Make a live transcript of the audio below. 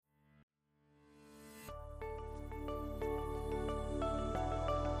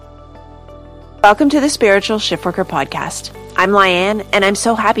Welcome to the Spiritual Shiftworker Podcast. I'm Lyanne, and I'm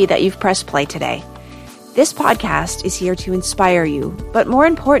so happy that you've pressed play today. This podcast is here to inspire you, but more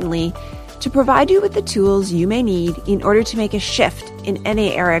importantly, to provide you with the tools you may need in order to make a shift in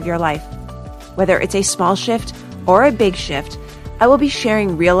any area of your life. Whether it's a small shift or a big shift, I will be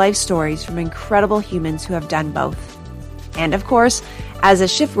sharing real-life stories from incredible humans who have done both. And of course, as a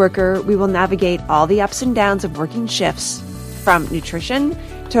shift worker, we will navigate all the ups and downs of working shifts, from nutrition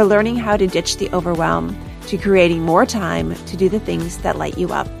to learning how to ditch the overwhelm, to creating more time to do the things that light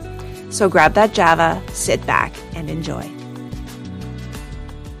you up. So grab that Java, sit back, and enjoy.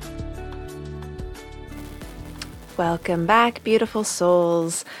 Welcome back, beautiful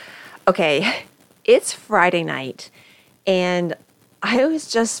souls. Okay, it's Friday night, and I was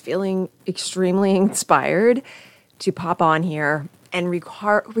just feeling extremely inspired to pop on here and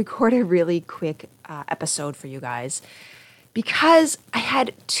record a really quick episode for you guys, because I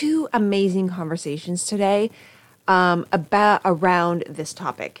had two amazing conversations today around this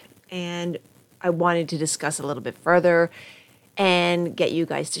topic, and I wanted to discuss a little bit further and get you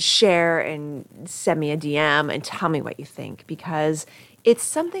guys to share and send me a DM and tell me what you think, because it's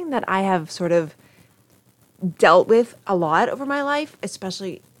something that I have sort of dealt with a lot over my life,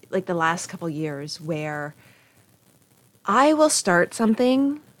 especially like the last couple years, where I will start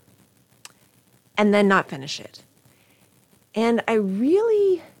something and then not finish it. And I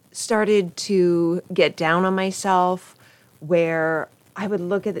really started to get down on myself, where I would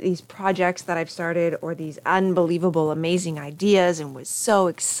look at these projects that I've started or these unbelievable, amazing ideas and was so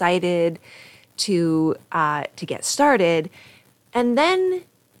excited to get started. And then,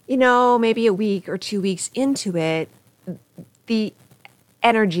 maybe a week or 2 weeks into it, the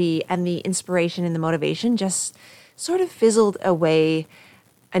energy and the inspiration and the motivation just sort of fizzled away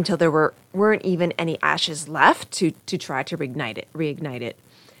until there weren't even any ashes left to try to reignite it.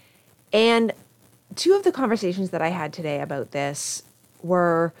 And two of the conversations that I had today about this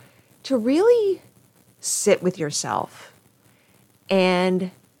were to really sit with yourself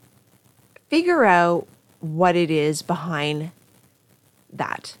and figure out what it is behind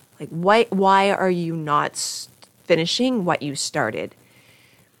that. Like, why are you not finishing what you started?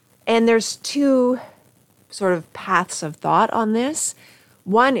 And there's two sort of paths of thought on this.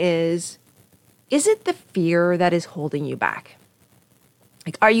 One is it the fear that is holding you back?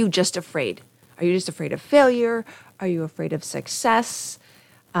 Like, are you just afraid? Are you just afraid of failure? Are you afraid of success?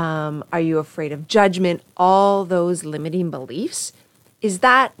 Are you afraid of judgment? All those limiting beliefs. Is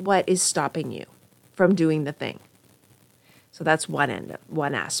that what is stopping you from doing the thing? So that's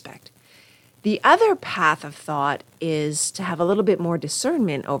one aspect. The other path of thought is to have a little bit more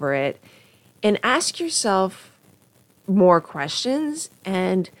discernment over it and ask yourself more questions.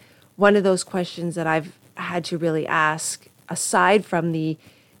 And one of those questions that I've had to really ask, aside from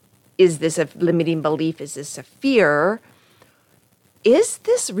is this a limiting belief? Is this a fear? Is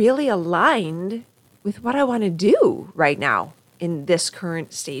this really aligned with what I want to do right now in this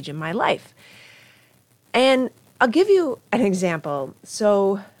current stage in my life? And I'll give you an example.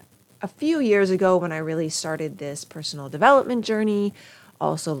 So a few years ago, when I really started this personal development journey,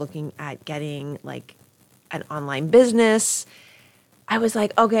 also looking at getting like an online business, I was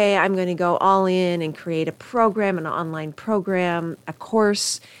like, okay, I'm going to go all in and create a program, an online program, a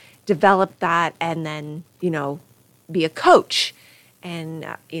course, develop that, and then, be a coach and,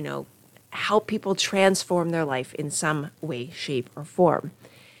 help people transform their life in some way, shape, or form.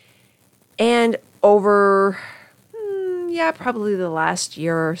 And over, probably the last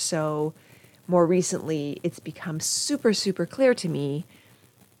year or so, more recently, it's become super, super clear to me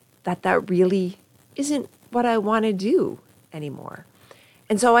that really isn't what I want to do anymore.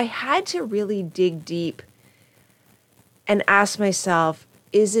 And so I had to really dig deep and ask myself,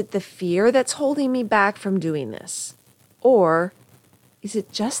 is it the fear that's holding me back from doing this? Or is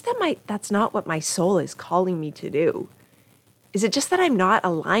it just that that's not what my soul is calling me to do? Is it just that I'm not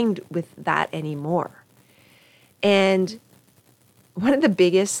aligned with that anymore? And one of the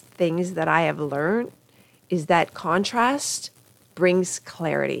biggest things that I have learned is that contrast brings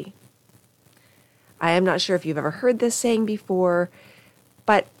clarity. I am not sure if you've ever heard this saying before,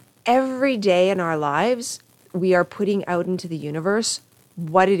 but every day in our lives, we are putting out into the universe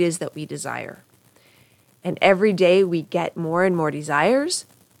what it is that we desire. And every day we get more and more desires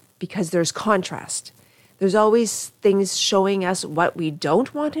because there's contrast. There's always things showing us what we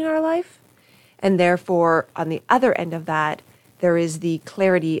don't want in our life. And therefore, on the other end of that, there is the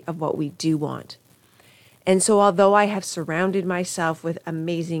clarity of what we do want. And so although I have surrounded myself with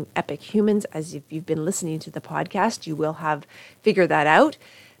amazing, epic humans, as if you've been listening to the podcast, you will have figured that out,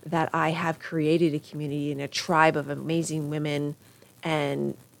 that I have created a community and a tribe of amazing women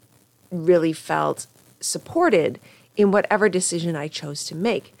and really felt supported in whatever decision I chose to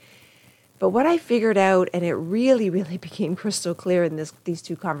make. But what I figured out, and it really, really became crystal clear in these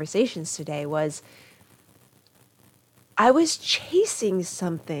two conversations today, was I was chasing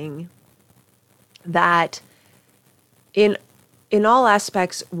something that in all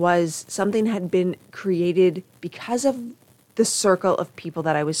aspects was something that had been created because of the circle of people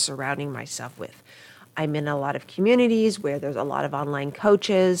that I was surrounding myself with. I'm in a lot of communities where there's a lot of online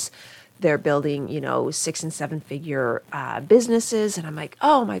coaches. They're building, 6 and 7 figure businesses. And I'm like,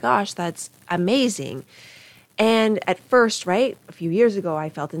 oh my gosh, that's amazing. And at first, right, a few years ago, I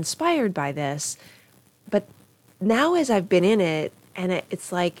felt inspired by this. But now as I've been in it, and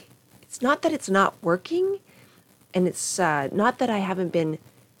it's like, it's not that it's not working. And it's not that I haven't been,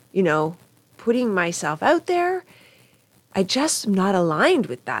 putting myself out there. I just am not aligned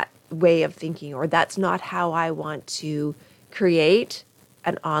with that way of thinking, or that's not how I want to create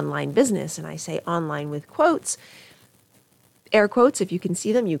an online business. And I say online with quotes, air quotes. If you can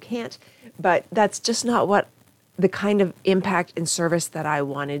see them, you can't. But that's just not what the kind of impact and service that I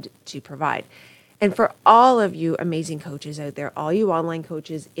wanted to provide. And for all of you amazing coaches out there, all you online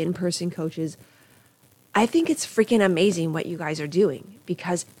coaches, in-person coaches, I think it's freaking amazing what you guys are doing,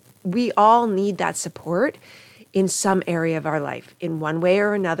 because we all need that support in some area of our life, in one way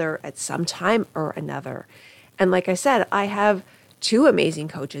or another, at some time or another. And like I said, I have 2 amazing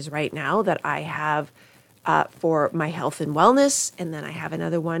coaches right now that I have for my health and wellness. And then I have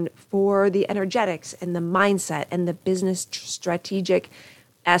another one for the energetics and the mindset and the business strategic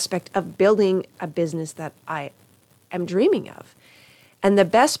aspect of building a business that I am dreaming of. And the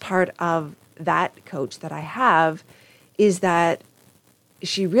best part of that coach that I have is that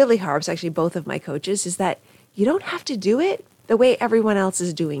she really harps, actually both of my coaches, is that you don't have to do it the way everyone else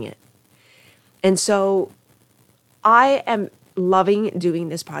is doing it. And so I am loving doing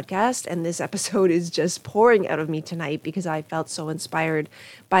this podcast, and this episode is just pouring out of me tonight because I felt so inspired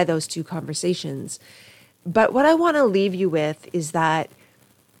by those 2 conversations. But what I want to leave you with is that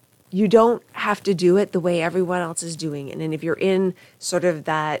you don't have to do it the way everyone else is doing it. And if you're in sort of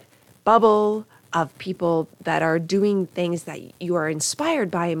that bubble of people that are doing things that you are inspired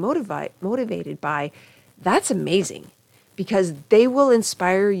by and motivated by, that's amazing, because they will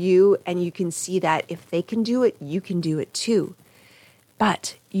inspire you, and you can see that if they can do it, you can do it too.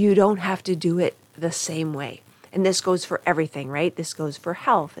 But you don't have to do it the same way. And this goes for everything, right? This goes for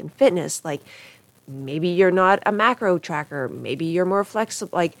health and fitness. Like, maybe you're not a macro tracker. Maybe you're more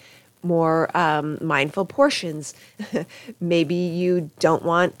flexible, like more mindful portions. Maybe you don't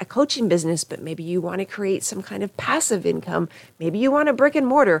want a coaching business, but maybe you want to create some kind of passive income. Maybe you want a brick and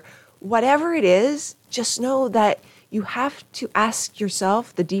mortar. Whatever it is, just know that you have to ask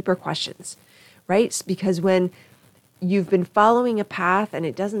yourself the deeper questions, right? Because when you've been following a path and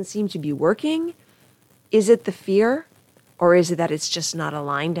it doesn't seem to be working, is it the fear, or is it that it's just not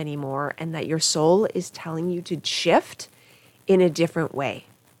aligned anymore and that your soul is telling you to shift in a different way?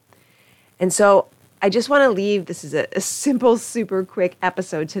 And so I just want to leave, this is a simple, super quick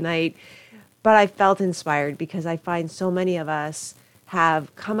episode tonight, but I felt inspired because I find so many of us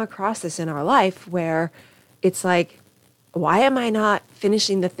have come across this in our life where it's like, why am I not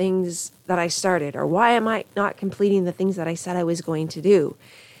finishing the things that I started? Or why am I not completing the things that I said I was going to do?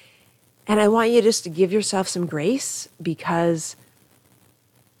 And I want you just to give yourself some grace, because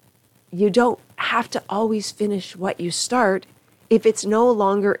you don't have to always finish what you start if it's no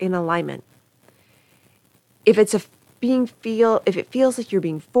longer in alignment. If it feels like you're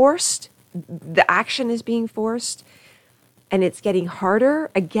being forced, the action is being forced, and it's getting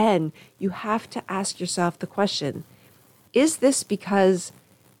harder, again, you have to ask yourself the question, is this because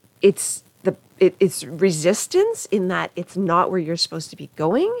it's resistance in that it's not where you're supposed to be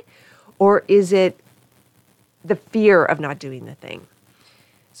going? Or is it the fear of not doing the thing?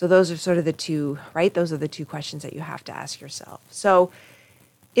 So those are sort of the 2, right? Those are the 2 questions that you have to ask yourself. So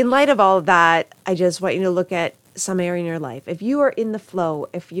in light of all of that, I just want you to look at some area in your life. If you are in the flow,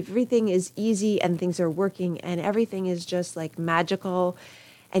 if everything is easy and things are working and everything is just like magical,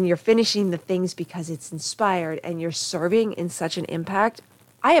 and you're finishing the things because it's inspired and you're serving in such an impact,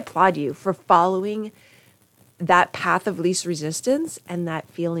 I applaud you for following that path of least resistance and that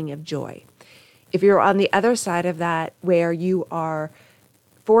feeling of joy. If you're on the other side of that, where you are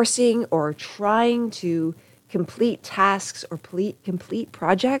forcing or trying to complete tasks or complete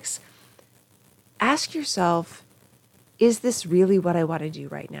projects, ask yourself, is this really what I want to do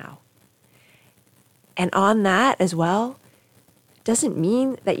right now? And on that as well, doesn't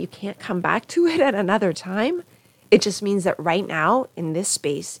mean that you can't come back to it at another time. It just means that right now, in this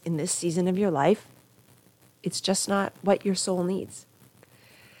space, in this season of your life, it's just not what your soul needs.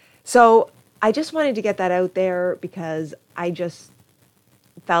 So I just wanted to get that out there because I just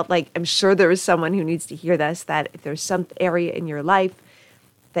felt like I'm sure there is someone who needs to hear this, that if there's some area in your life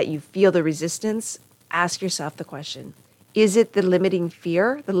that you feel the resistance, ask yourself the question, is it the limiting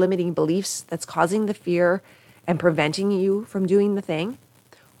fear, the limiting beliefs that's causing the fear and preventing you from doing the thing?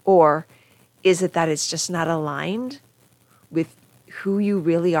 Or is it that it's just not aligned with who you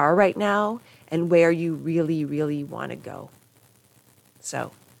really are right now and where you really, really want to go?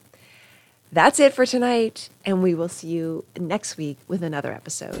 So that's it for tonight, and we will see you next week with another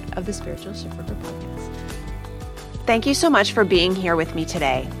episode of the Spiritual Shiftworker Podcast. Thank you so much for being here with me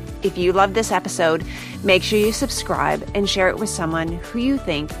today. If you loved this episode, make sure you subscribe and share it with someone who you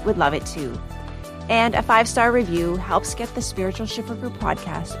think would love it too. And a 5-star review helps get the Spiritual Shiftworker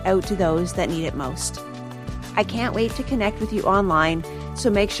Podcast out to those that need it most. I can't wait to connect with you online, so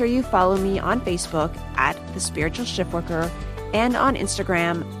make sure you follow me on Facebook at The Spiritual Shiftworker and on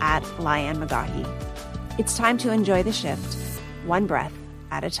Instagram at Liane McGaughy. It's time to enjoy the shift, one breath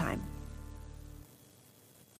at a time.